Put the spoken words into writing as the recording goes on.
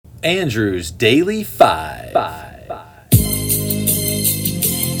Andrew's Daily Five.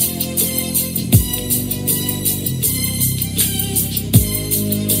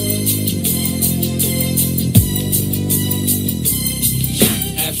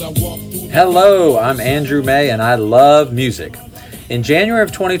 Hello, I'm Andrew May, and I love music. In January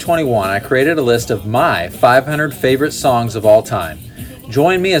of 2021, I created a list of my 500 favorite songs of all time.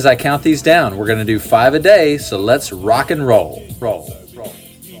 Join me as I count these down. We're going to do 5 a day, so let's rock and roll.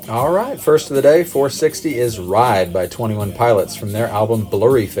 All right, first of the day, 460 is Ride by 21 Pilots from their album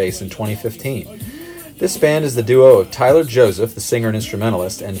Blurry Face in 2015. This band is the duo of Tyler Joseph, the singer and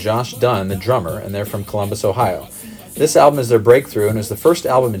instrumentalist, and Josh Dunn, the drummer, and they're from Columbus, Ohio. This album is their breakthrough and is the first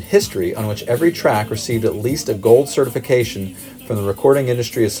album in history on which every track received at least a gold certification from the Recording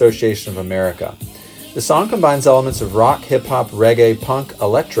Industry Association of America. The song combines elements of rock, hip-hop, reggae, punk,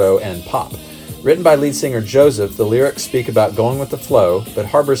 electro, and pop. Written by lead singer Joseph, the lyrics speak about going with the flow, but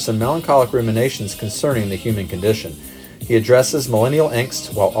harbors some melancholic ruminations concerning the human condition. He addresses millennial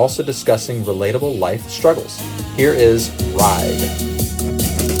angst while also discussing relatable life struggles. Here is Ride.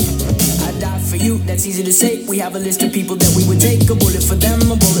 For you, that's easy to say. We have a list of people that we would take. A bullet for them,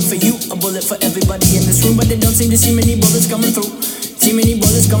 a bullet for you, a bullet for everybody in this room. But they don't seem to see many bullets coming through. See many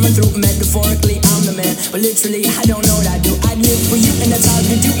bullets coming through. Metaphorically, I'm the man, but literally, I don't know what I do. I live for you, and that's hard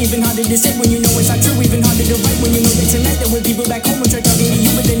to do. Even harder to say when you know it's not true. Even harder to write when you know that tonight there were people back home and try talking to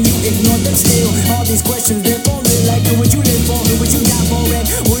you, but then you ignore them still. All these questions, they're falling like, who would you live for? Who would you die for? And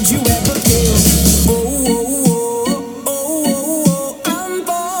would you ever kill?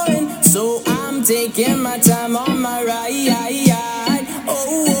 Taking my time on my ride.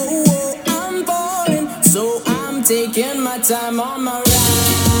 I'm falling, so I'm taking my time on my ride.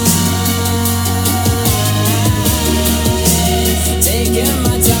 Taking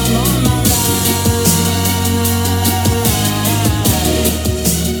my time on my ride.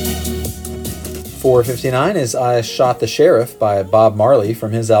 459 is I Shot the Sheriff by Bob Marley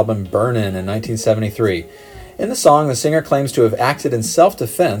from his album Burnin' in 1973. In the song, the singer claims to have acted in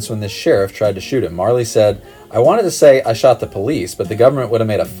self-defense when the sheriff tried to shoot him. Marley said, "I wanted to say I shot the police, but the government would have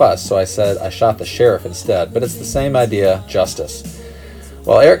made a fuss, so I said I shot the sheriff instead." But it's the same idea, justice.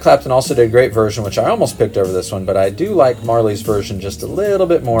 Well, Eric Clapton also did a great version, which I almost picked over this one, but I do like Marley's version just a little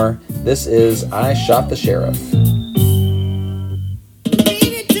bit more. This is I Shot the Sheriff.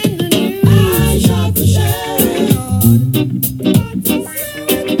 I shot the sheriff.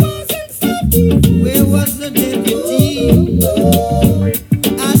 Where was the deputy?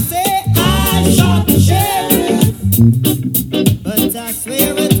 I say I shot the sheriff, but I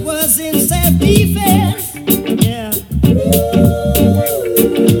swear it was in self-defense. Yeah.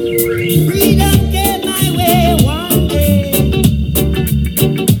 Freedom came my way one day,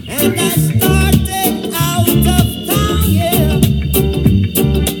 and I started out of town, yeah.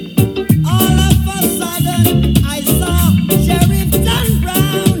 All of a sudden I saw Sheriff John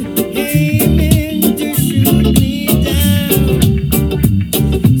Brown came in to shoot me down.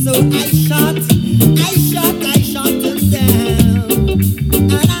 So I shot him down.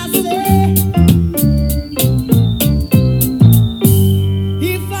 And I said,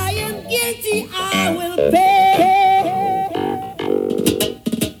 if I am guilty, I will pay.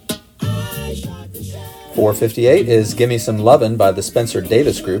 I shot the sheriff. 458 is Gimme Some Lovin' by the Spencer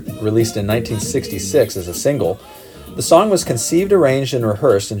Davis Group, released in 1966 as a single. The song was conceived, arranged, and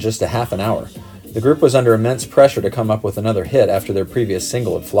rehearsed in just a half an hour. The group was under immense pressure to come up with another hit after their previous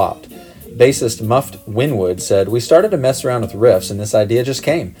single had flopped. Bassist Muffed Winwood said, "We started to mess around with riffs and this idea just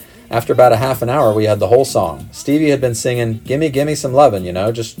came. After about a half an hour, we had the whole song. Stevie had been singing, 'Gimme some lovin', you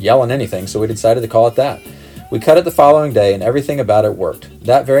know, just yelling anything, so we decided to call it that. We cut it the following day and everything about it worked.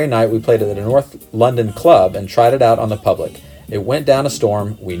 That very night, we played it at a North London club and tried it out on the public. It went down a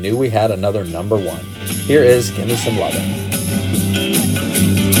storm. We knew we had another number one. Here is Gimme Some Lovin'."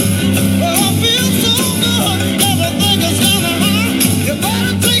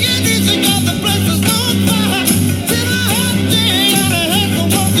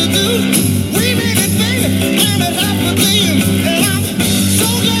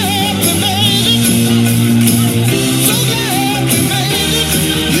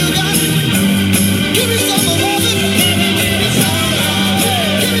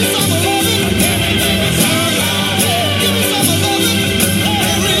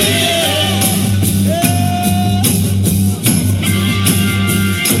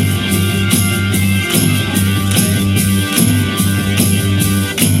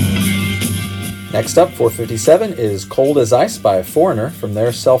 Next up, 457, is Cold as Ice by Foreigner from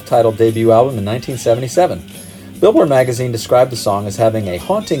their self-titled debut album in 1977. Billboard magazine described the song as having a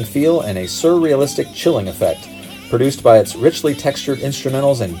haunting feel and a surrealistic chilling effect. produced by its richly textured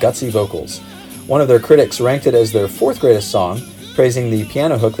instrumentals and gutsy vocals. One of their critics ranked it as their fourth greatest song, praising the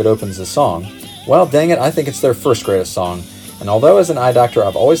piano hook that opens the song. Well, dang it, I think it's their first greatest song. And although as an eye doctor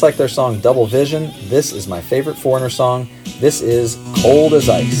I've always liked their song Double Vision, this is my favorite Foreigner song. This is Cold as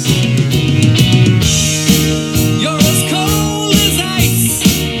Ice. You're as cold as ice.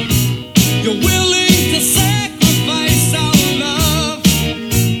 You're willing to sacrifice our love.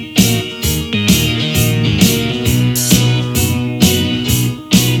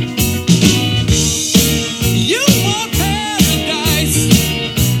 You want paradise,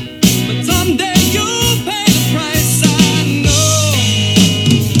 but someday you'll pay the price. I know.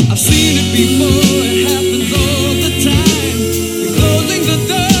 I've seen it before. It happens all the time. You're closing the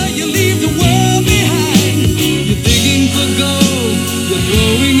door. You leave the world behind. You're digging for gold. You're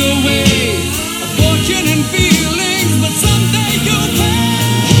throwing away a fortune and feelings, but someday you'll pay.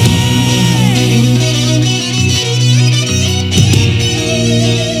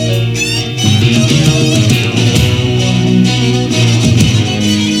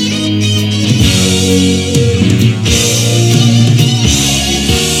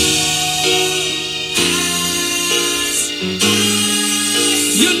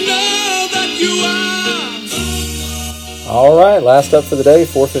 You know that you are. All right, last up for the day,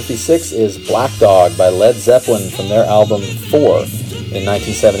 456, is Black Dog by Led Zeppelin from their album 4 in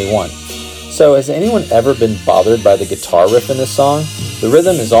 1971. So has anyone ever been bothered by the guitar riff in this song? The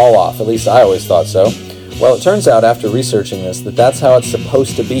rhythm is all off, at least I always thought so. Well, it turns out after researching this that that's how it's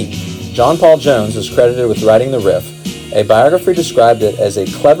supposed to be. John Paul Jones is credited with writing the riff. A biography described it as a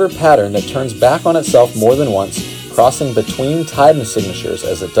clever pattern that turns back on itself more than once, crossing between time signatures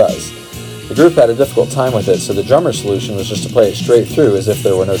as it does. The group had a difficult time with it, so the drummer's solution was just to play it straight through as if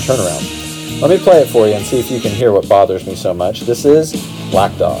there were no turnaround. Let me play it for you and see if you can hear what bothers me so much. This is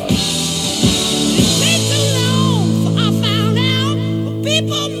Black Dog. Been too long, for I found out what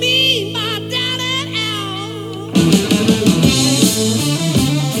people mean by down and out.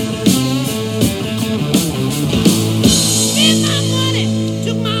 Spent my money,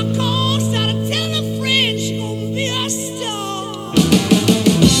 took my calls, started telling a friend she gonna be a star.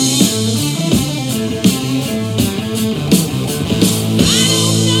 I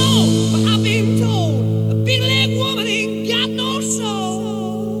don't know, but I've been told a big leg woman ain't got no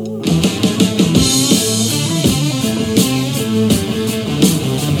soul.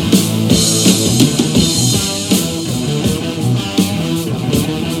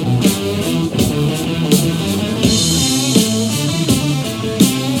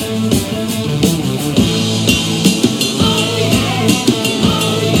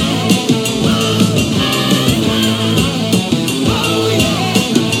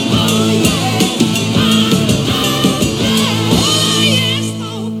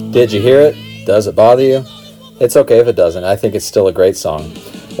 Did you hear it? Does it bother you? It's okay if it doesn't. I think it's still a great song.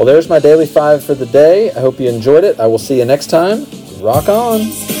 Well, there's my Daily 5 for the day. I hope you enjoyed it. I will see you next time. Rock on!